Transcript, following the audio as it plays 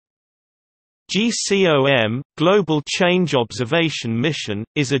GCOM, Global Change Observation Mission,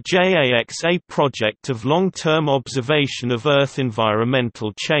 is a JAXA project of long-term observation of Earth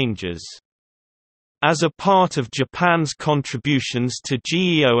environmental changes. As a part of Japan's contributions to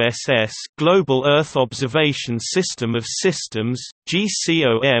GEOSS Global Earth Observation System of Systems,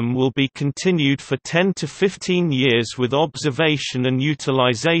 GCOM will be continued for 10 to 15 years with observation and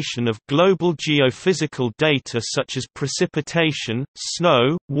utilization of global geophysical data such as precipitation,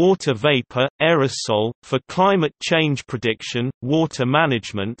 snow, water vapor, aerosol, for climate change prediction, water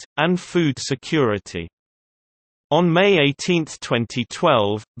management, and food security. On May 18,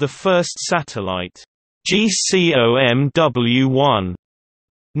 2012, the first satellite, GCOM-W1,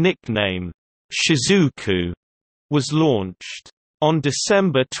 nickname Shizuku, was launched. On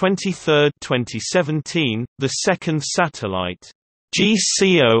December 23, 2017, the second satellite,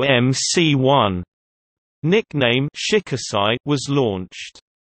 GCOM-C1, nickname Shikosai, was launched.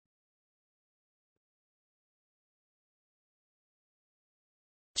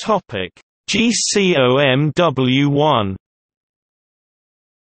 Topic: GCOM-W1.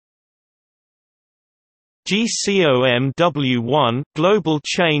 GCOM-W1 Global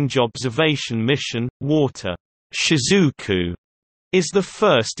Change Observation Mission, Water, Shizuku, is the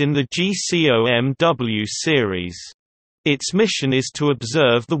first in the GCOM-W series. Its mission is to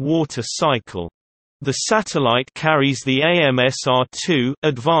observe the water cycle. The satellite carries the AMSR-2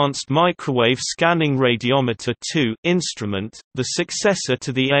 Advanced Microwave Scanning Radiometer 2 instrument, the successor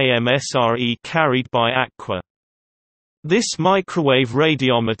to the AMSR-E carried by Aqua. This microwave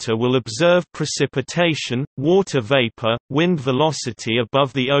radiometer will observe precipitation, water vapor, wind velocity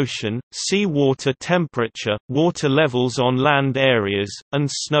above the ocean, sea water temperature, water levels on land areas, and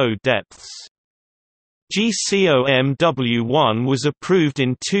snow depths. GCOM-W1 was approved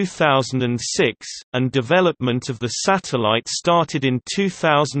in 2006, and development of the satellite started in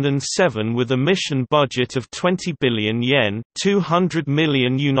 2007 with a mission budget of 20 billion yen, $200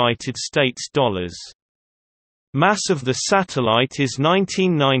 million United States dollars. Mass of the satellite is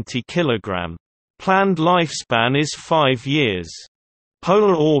 1990 kg. Planned lifespan is 5 years.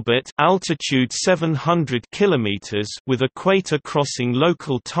 Polar orbit altitude 700 km with equator crossing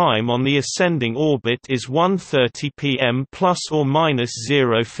local time on the ascending orbit is 1:30 p.m.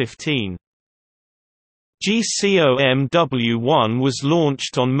 ±0:15. GCOM-W1 was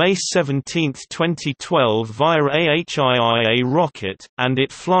launched on May 17, 2012 via AHIIA rocket, and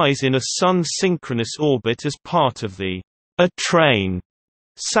it flies in a Sun-synchronous orbit as part of the A-Train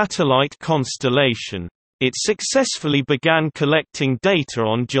satellite constellation. It successfully began collecting data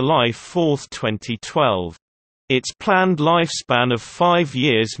on July 4, 2012. Its planned lifespan of 5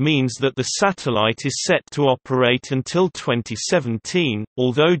 years means that the satellite is set to operate until 2017,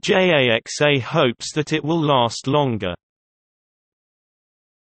 although JAXA hopes that it will last longer.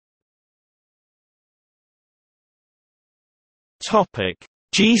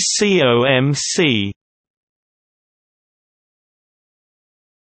 GCOM-C.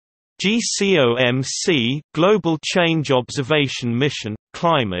 GCOM-C Global Change Observation Mission,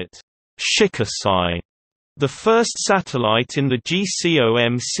 Climate, Shikosai. The first satellite in the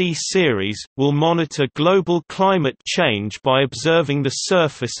GCOM-C series, will monitor global climate change by observing the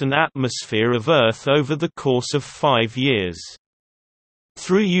surface and atmosphere of Earth over the course of 5 years.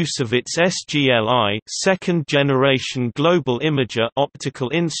 Through use of its SGLI second-generation global imager optical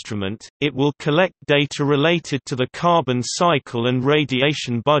instrument, it will collect data related to the carbon cycle and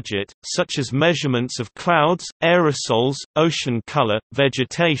radiation budget, such as measurements of clouds, aerosols, ocean color,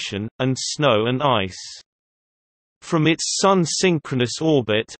 vegetation, and snow and ice. From its Sun-synchronous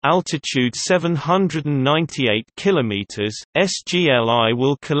orbit altitude 798 km, SGLI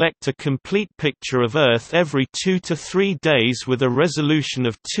will collect a complete picture of Earth every 2 to 3 days with a resolution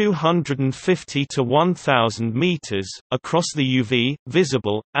of 250 to 1000 meters, across the UV,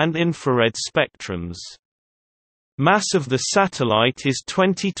 visible, and infrared spectrums. Mass of the satellite is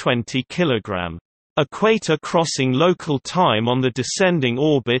 20 kg. Equator crossing local time on the descending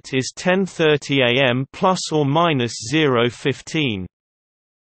orbit is 10:30 am ±0:15.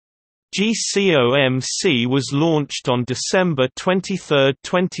 GCOM-C was launched on December 23,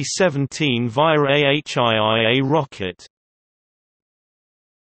 2017 via AHIIA rocket.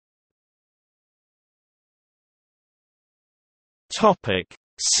 Topic: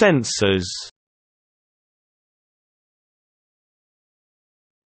 Sensors.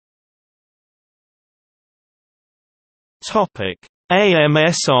 Topic: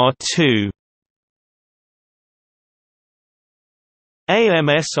 AMSR-2.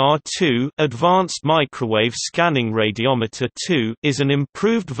 AMSR2 Advanced Microwave Scanning Radiometer 2 is an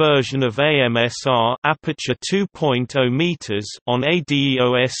improved version of AMSR aperture 2.0 meters on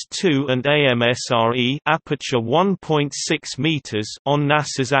ADEOS-2 and AMSRE aperture 1.6 meters on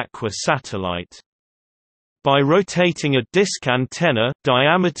NASA's Aqua satellite. By rotating a disc antenna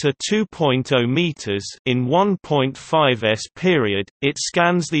diameter 2.0 meters in 1.5 s period, it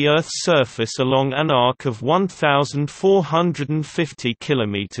scans the Earth's surface along an arc of 1,450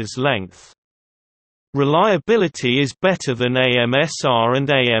 km length. Reliability is better than AMSR and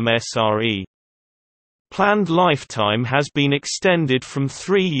AMSRE. Planned lifetime has been extended from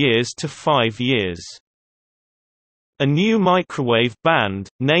 3 years to 5 years. A new microwave band,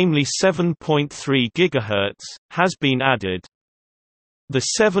 namely 7.3 GHz, has been added. The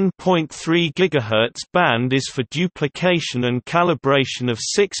 7.3 GHz band is for duplication and calibration of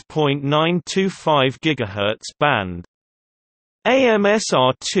 6.925 GHz band.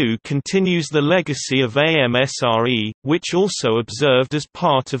 AMSR2 continues the legacy of AMSRE, which also observed as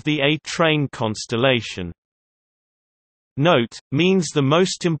part of the A-Train constellation. Note, means the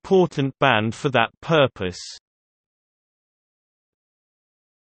most important band for that purpose.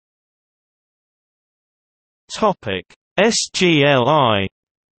 SGLI.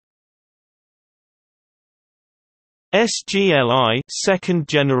 SGLI,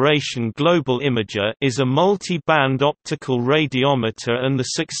 second-generation global imager, is a multi-band optical radiometer and the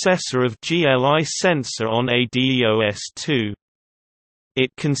successor of GLI sensor on ADEOS-2.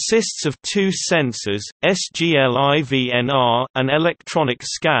 It consists of two sensors, SGLI-VNR, an electronic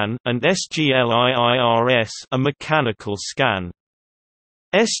scan, and SGLI-IRS, a mechanical scan.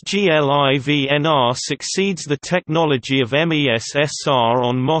 SGLI-VNR succeeds the technology of MES-SR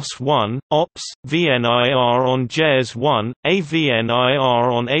on MOS-1, OPS, VNIR on JERS-1,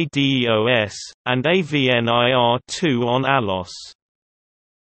 AVNIR on ADEOS, and AVNIR-2 on ALOS.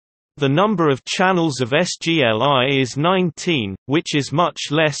 The number of channels of SGLI is 19, which is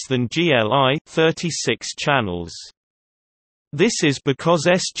much less than GLI 36 channels. This is because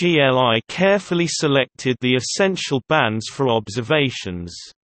SGLI carefully selected the essential bands for observations.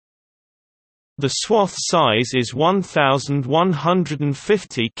 The swath size is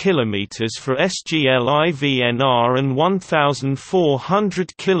 1,150 km for SGLI-VNR and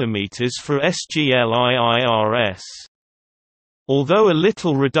 1,400 km for SGLI-IRS. Although a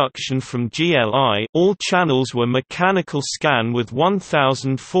little reduction from GLI, all channels were mechanical scan with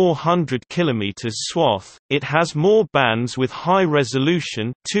 1,400 km swath. It has more bands with high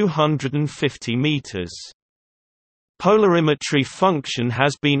resolution, 250 meters. Polarimetry function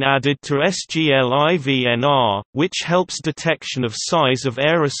has been added to SGLI-VNR, which helps detection of size of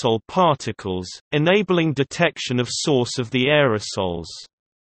aerosol particles, enabling detection of source of the aerosols.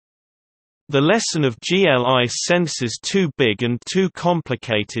 The lesson of GLI senses too big and too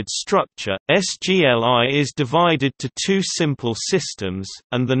complicated structure. SGLI is divided to two simple systems,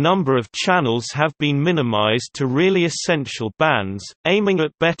 and the number of channels have been minimized to really essential bands, aiming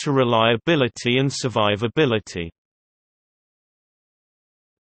at better reliability and survivability.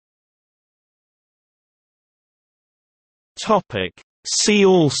 See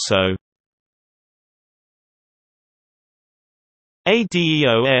also: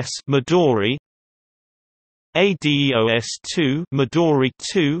 ADEOS Midori, ADEOS-2 Midori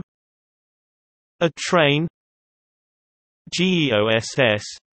 2, A-Train, GEOSS,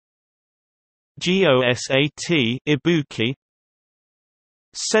 GOSAT Ibuki,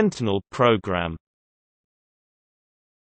 Sentinel program.